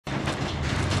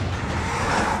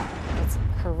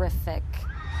horrific.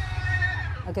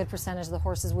 A good percentage of the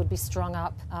horses would be strung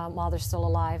up while they're still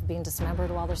alive, being dismembered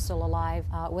while they're still alive.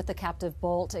 With the captive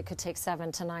bolt, it could take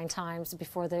 7 to 9 times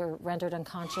before they're rendered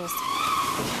unconscious.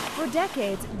 For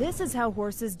decades, this is how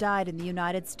horses died in the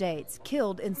United States,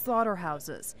 killed in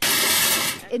slaughterhouses.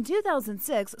 In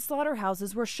 2006,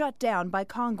 slaughterhouses were shut down by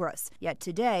Congress. Yet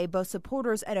today, both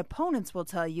supporters and opponents will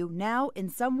tell you now, in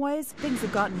some ways, things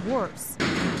have gotten worse.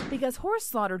 Because horse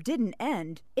slaughter didn't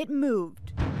end, it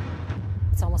moved.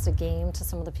 It's almost a game to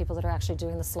some of the people that are actually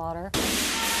doing the slaughter.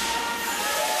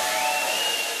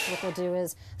 What they'll do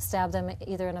is stab them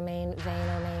either in a main vein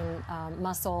or main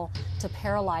muscle to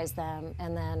paralyze them,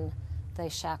 and then they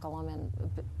shackle them and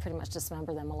pretty much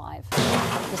dismember them alive.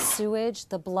 The sewage,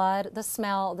 the blood, the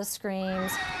smell, the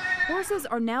screams. Horses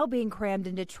are now being crammed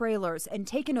into trailers and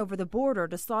taken over the border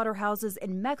to slaughterhouses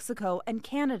in Mexico and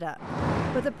Canada.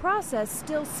 But the process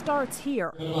still starts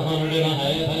here.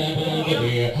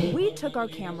 We took our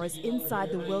cameras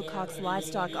inside the Wilcox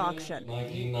livestock auction.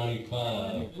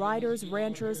 Riders,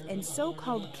 ranchers, and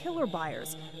so-called killer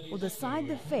buyers will decide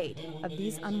the fate of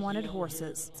these unwanted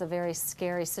horses. It's a very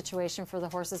scary situation for the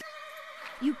horses.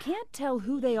 You can't tell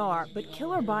who they are, but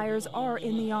killer buyers are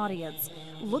in the audience,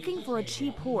 looking for a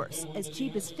cheap horse, as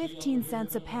cheap as 15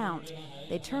 cents a pound.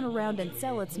 They turn around and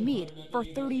sell its meat for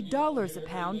 $30 a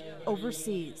pound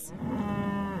overseas.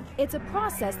 It's a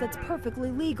process that's perfectly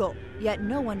legal, yet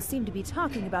no one seemed to be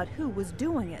talking about who was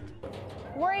doing it.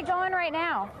 Where are you going right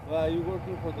now? Are you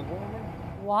working for the government?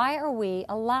 Why are we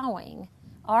allowing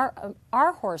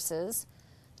our horses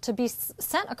to be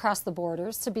sent across the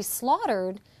borders to be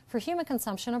slaughtered for human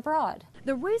consumption abroad?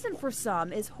 The reason for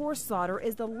some is horse slaughter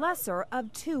is the lesser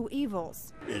of two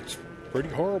evils. It's pretty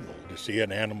horrible to see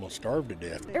an animal starve to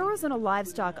death. Arizona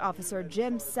livestock officer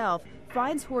Jim Self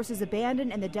finds horses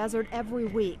abandoned in the desert every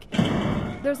week.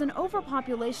 There's an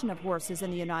overpopulation of horses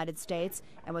in the United States,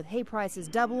 and with hay prices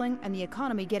doubling and the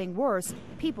economy getting worse,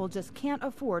 people just can't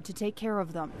afford to take care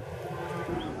of them.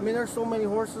 I mean, there's so many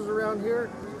horses around here.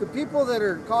 The people that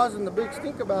are causing the big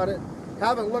stink about it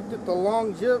haven't looked at the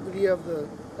longevity of the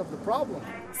problem.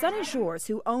 Sonny Shores,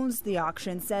 who owns the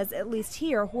auction, says at least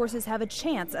here horses have a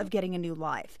chance of getting a new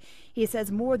life. He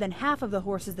says more than half of the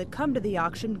horses that come to the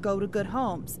auction go to good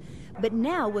homes. But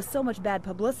now, with so much bad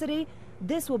publicity,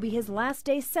 this will be his last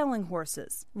day selling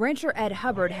horses. Rancher Ed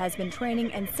Hubbard has been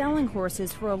training and selling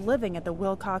horses for a living at the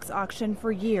Wilcox auction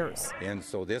for years. And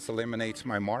so this eliminates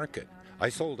my market. I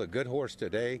sold a good horse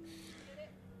today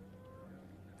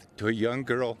to a young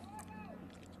girl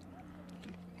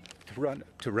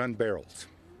to run barrels.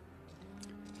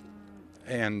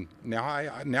 And now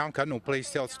I've got no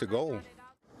place else to go.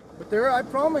 But there, I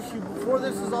promise you, before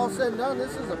this is all said and done,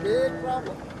 this is a big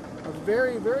problem. A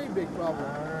very, very big problem.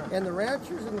 And the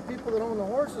ranchers and the people that own the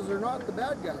horses are not the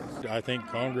bad guys. I think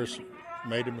Congress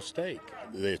made a mistake.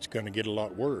 It's going to get a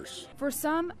lot worse. For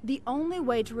some, the only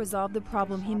way to resolve the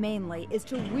problem humanely is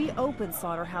to reopen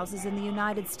slaughterhouses in the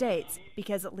United States,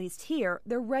 because at least here,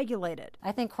 they're regulated.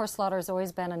 I think horse slaughter has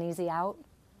always been an easy out,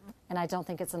 and I don't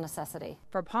think it's a necessity.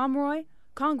 For Pomeroy,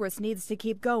 Congress needs to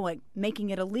keep going, making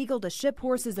it illegal to ship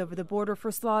horses over the border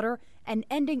for slaughter and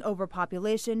ending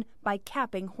overpopulation by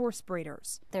capping horse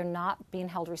breeders. They're not being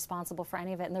held responsible for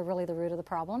any of it, and they're really the root of the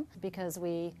problem because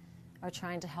we are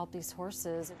trying to help these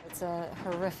horses. It's a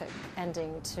horrific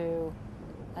ending to,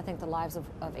 I think, the lives of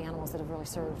animals that have really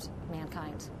served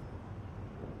mankind.